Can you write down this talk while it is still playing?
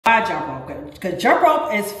try jump rope, because jump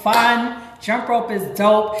rope is fun. Jump rope is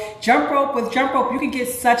dope. With jump rope, you can get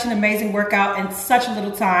such an amazing workout in such a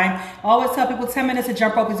little time. I always tell people 10 minutes of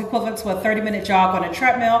jump rope is equivalent to a 30-minute jog on a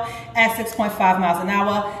treadmill at 6.5 miles an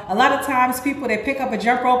hour. A lot of times people, they pick up a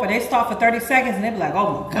jump rope and they start for 30 seconds and they be like,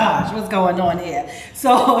 oh my gosh, what's going on here?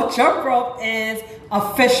 So jump rope is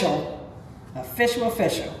official.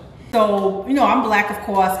 So, you know, I'm black, of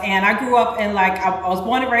course, and I grew up in, like, I was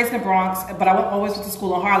born and raised in the Bronx, but I always went to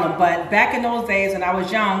school in Harlem. But back in those days when I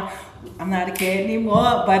was young, I'm not a kid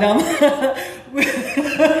anymore, but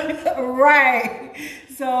right.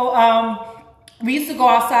 So we used to go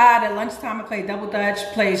outside at lunchtime and play double dutch,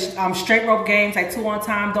 play straight rope games, like 2 on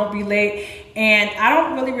time, don't be late. And I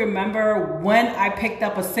don't really remember when I picked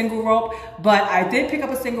up a single rope, but I did pick up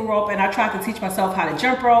a single rope and I tried to teach myself how to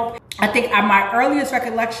jump rope. I think my earliest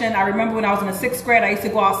recollection, I remember when I was in the 6th grade, I used to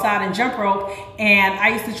go outside and jump rope, and I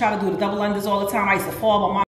used to try to do the double unders all the time. I used to fall on my